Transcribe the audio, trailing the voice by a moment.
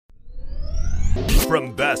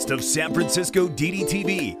From Best of San Francisco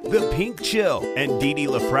DDTV, The Pink Chill, and Dee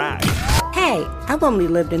LaFrac. Hey, I've only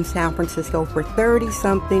lived in San Francisco for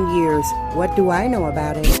 30-something years. What do I know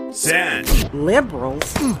about it? San.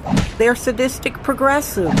 Liberals? They're sadistic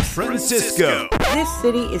progressives. Francisco. This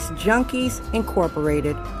city is Junkies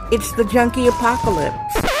Incorporated. It's the junkie apocalypse.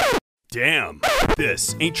 Damn.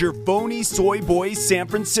 This ain't your phony soy boy San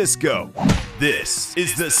Francisco. This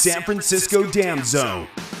is the San Francisco Dam Zone.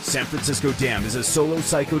 San Francisco Dam is a solo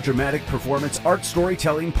psychodramatic performance art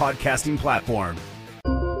storytelling podcasting platform.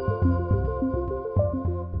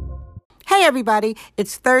 Hey everybody,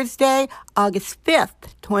 it's Thursday, August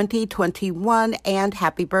 5th, 2021, and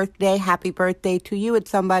happy birthday to you. It's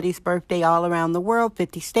somebody's birthday all around the world,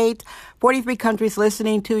 50 states, 43 countries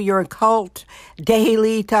listening to your cult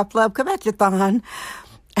daily tough love Kvetchathon.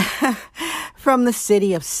 From the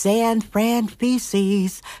city of San Fran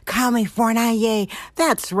Feces, California.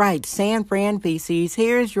 That's right, San Fran Feces.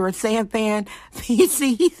 Here's your San Fran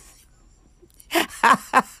Feces.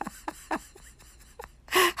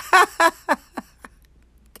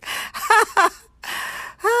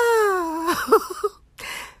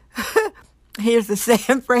 Here's the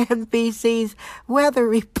San Fran Feces weather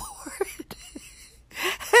report.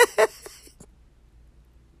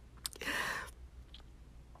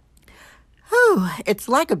 It's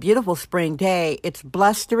like a beautiful spring day. It's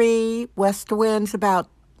blustery, west winds about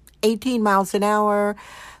 18 miles an hour.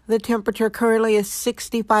 The temperature currently is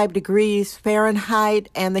 65 degrees Fahrenheit,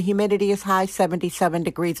 and the humidity is high 77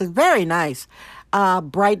 degrees. It's very nice.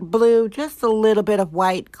 Bright blue, just a little bit of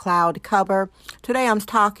white cloud cover. Today I'm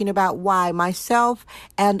talking about why myself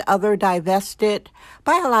and other divested,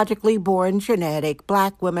 biologically born genetic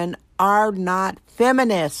black women are not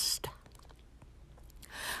feminist.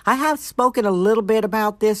 I have spoken a little bit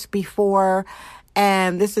about this before,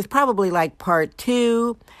 and this is probably like part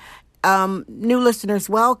 2. New listeners,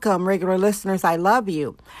 welcome. Regular listeners, I love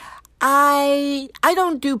you. I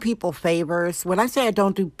don't do people favors. When I say I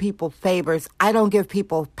don't do people favors, I don't give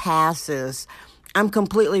people passes. I'm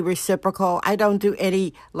completely reciprocal. I don't do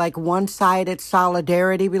any like one-sided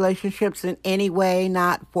solidarity relationships in any way,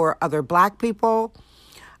 not for other black people.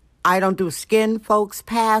 I don't do skin folks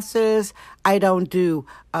passes. I don't do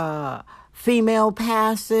female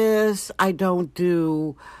passes. I don't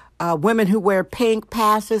do women who wear pink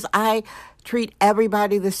passes. I treat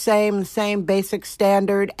everybody the same basic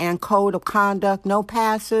standard and code of conduct. No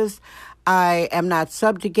passes. I am not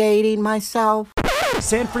subjugating myself.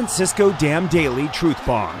 San Francisco Dam Daily Truth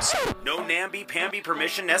Bombs. No namby-pamby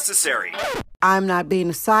permission necessary. I'm not being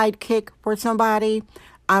a sidekick for somebody.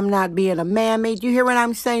 I'm not being a mammy. Do you hear what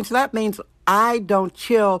I'm saying? So that means I don't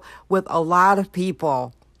chill with a lot of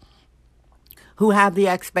people who have the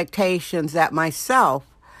expectations that myself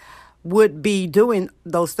would be doing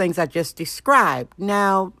those things I just described.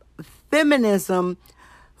 Now, feminism,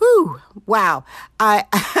 wow.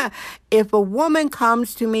 If a woman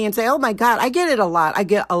comes to me and say, oh my God, I get it a lot. I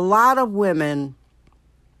get a lot of women,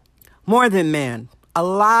 more than men, a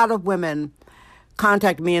lot of women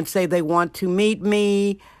contact me and say they want to meet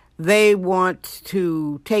me. They want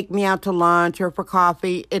to take me out to lunch or for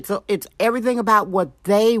coffee. It's everything about what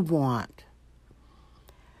they want.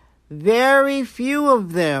 Very few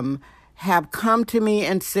of them have come to me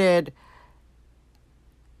and said,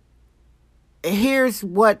 here's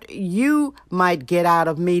what you might get out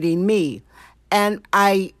of meeting me. And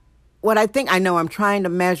I'm trying to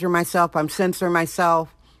measure myself. I'm censoring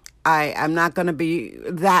myself. I'm not going to be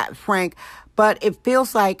that frank, but it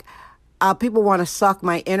feels like people want to suck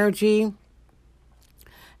my energy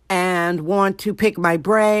and want to pick my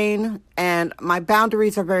brain, and my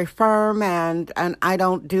boundaries are very firm, and I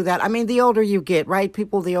don't do that. I mean, the older you get, right,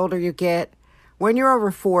 people, the older you get, when you're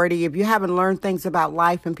over 40, if you haven't learned things about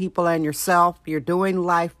life and people and yourself, you're doing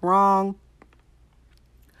life wrong.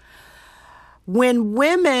 When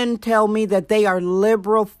women tell me that they are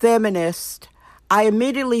liberal feminists, I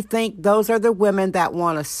immediately think those are the women that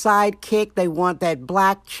want a sidekick. They want that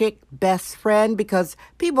black chick best friend, because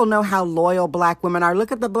people know how loyal black women are.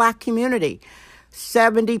 Look at the black community.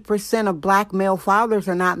 70% of black male fathers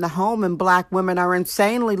are not in the home, and black women are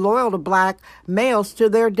insanely loyal to black males to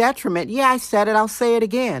their detriment. Yeah, I said it. I'll say it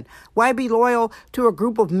again. Why be loyal to a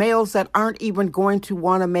group of males that aren't even going to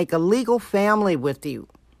want to make a legal family with you?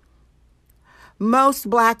 Most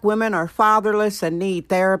black women are fatherless and need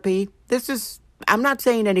therapy. I'm not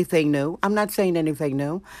saying anything new.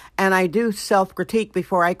 And I do self-critique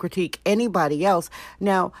before I critique anybody else.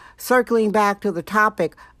 Now, circling back to the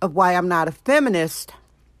topic of why I'm not a feminist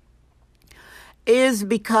is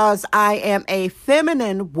because I am a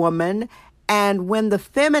feminine woman And when the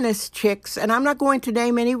feminist chicks, and I'm not going to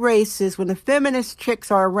name any races, when the feminist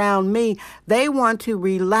chicks are around me, they want to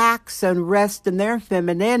relax and rest in their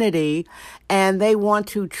femininity, and they want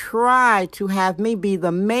to try to have me be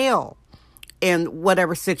the male in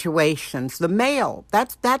whatever situations. The male,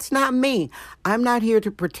 that's not me. I'm not here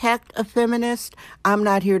to protect a feminist. I'm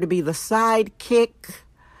not here to be the sidekick.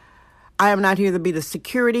 I am not here to be the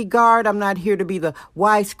security guard. I'm not here to be the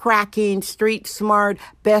wisecracking, street smart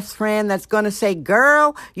best friend that's going to say,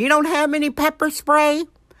 girl, you don't have any pepper spray?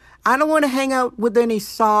 I don't want to hang out with any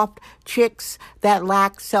soft chicks that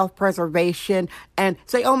lack self-preservation and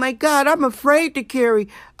say, oh my God, I'm afraid to carry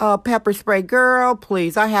pepper spray. Girl,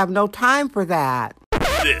 please, I have no time for that.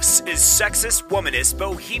 This is Sexist Womanist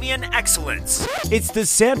Bohemian Excellence. It's the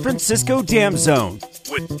San Francisco Dam Zone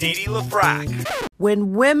with Didi LaFrac.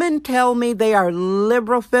 When women tell me they are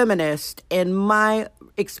liberal feminist, in my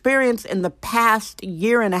experience in the past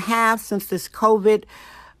year and a half since this COVID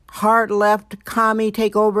hard left commie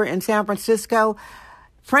takeover in San Francisco,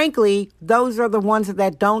 frankly, those are the ones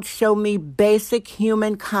that don't show me basic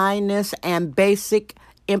human kindness and basic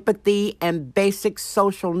empathy and basic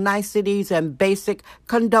social niceties and basic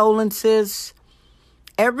condolences.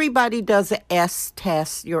 Everybody does an S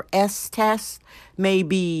test. Your S test may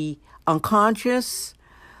be unconscious.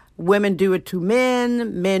 Women do it to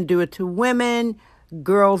men do it to women,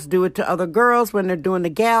 girls do it to other girls when they're doing the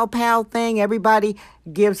gal pal thing. Everybody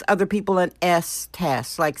gives other people an S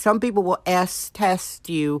test. Like some people will S test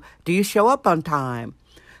you. Do you show up on time?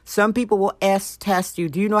 Some people will S test you.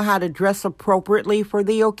 Do you know how to dress appropriately for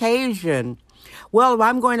the occasion? Well, if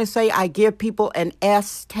I'm going to say I give people an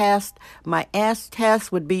S test, my S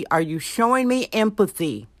test would be, are you showing me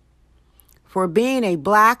empathy for being a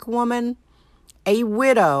black woman, a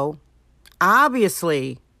widow,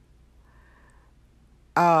 obviously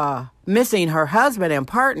missing her husband and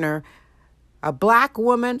partner, a black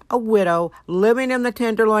woman, a widow, living in the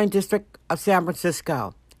Tenderloin district of San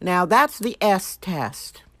Francisco. Now, that's the S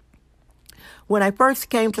test. When I first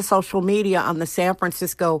came to social media on the San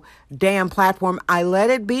Francisco Dam platform, I let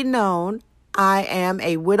it be known I am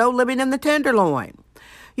a widow living in the Tenderloin.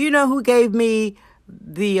 You know who gave me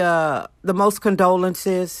the most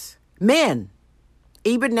condolences? Men.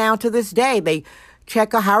 Even now to this day, they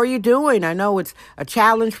check out, how are you doing? I know it's a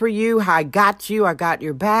challenge for you. I got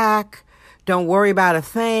your back. Don't worry about a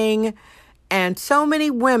thing. And so many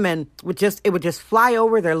women would just fly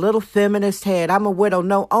over their little feminist head. I'm a widow.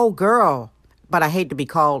 No, oh, girl. But I hate to be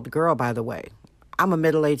called girl, by the way. I'm a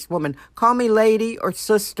middle-aged woman. Call me lady or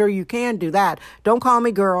sister. You can do that. Don't call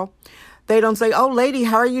me girl. They don't say, oh, lady,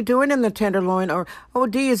 how are you doing in the Tenderloin? Or, oh,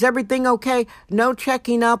 Dee, is everything okay? No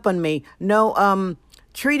checking up on me. No,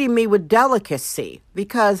 treating me with delicacy.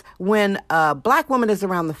 Because when a black woman is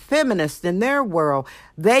around the feminists in their world,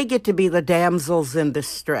 they get to be the damsels in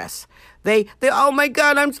distress. They, oh my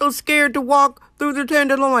God, I'm so scared to walk through the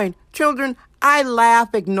Tenderloin. Children, I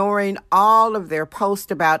laugh ignoring all of their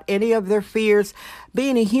posts about any of their fears.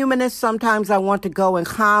 Being a humanist, sometimes I want to go and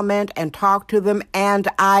comment and talk to them, and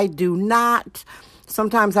I do not.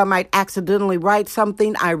 Sometimes I might accidentally write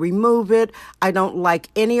something. I remove it. I don't like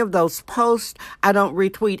any of those posts. I don't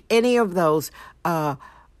retweet any of those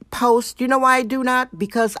posts. You know why I do not?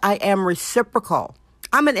 Because I am reciprocal.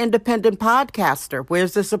 I'm an independent podcaster.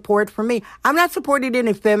 Where's the support for me? I'm not supporting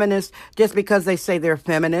any feminists just because they say they're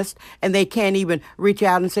feminist and they can't even reach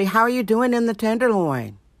out and say, how are you doing in the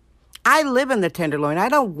Tenderloin? I live in the Tenderloin. I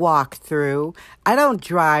don't walk through. I don't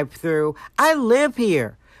drive through. I live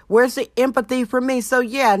here. Where's the empathy for me? So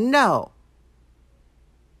yeah, no.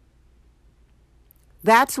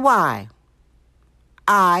 That's why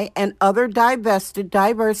I and other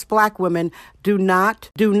diverse black women do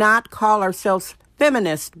not call ourselves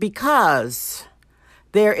feminist, because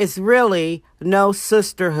there is really no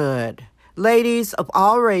sisterhood. Ladies of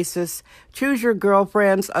all races, choose your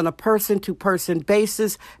girlfriends on a person-to-person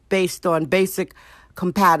basis based on basic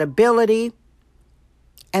compatibility,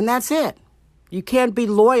 and that's it. You can't be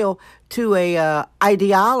loyal to a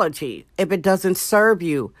ideology if it doesn't serve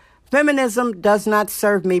you. Feminism does not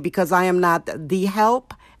serve me because I am not the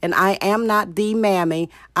help and I am not the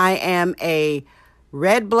mammy. I am a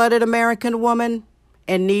red-blooded American woman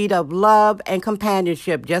in need of love and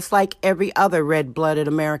companionship, just like every other red-blooded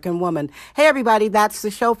American woman. Hey, everybody, that's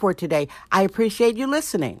the show for today. I appreciate you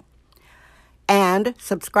listening and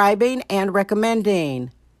subscribing and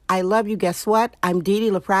recommending. I love you. Guess what? I'm Didi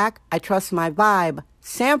LaFrac. I trust my vibe.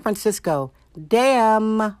 San Francisco.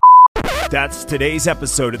 Damn. That's today's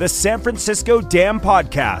episode of the San Francisco Dam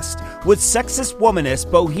Podcast with sexist womanist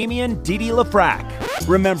bohemian Didi LaFrac.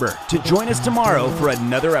 Remember to join us tomorrow for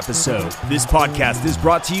another episode. This podcast is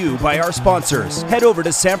brought to you by our sponsors. Head over to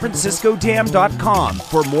sanfranciscodam.com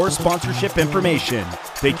for more sponsorship information.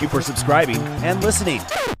 Thank you for subscribing and listening.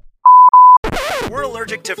 We're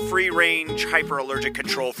allergic to free-range, hyperallergic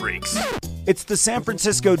control freaks. It's the San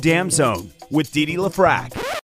Francisco Dam Zone with Didi LaFrac.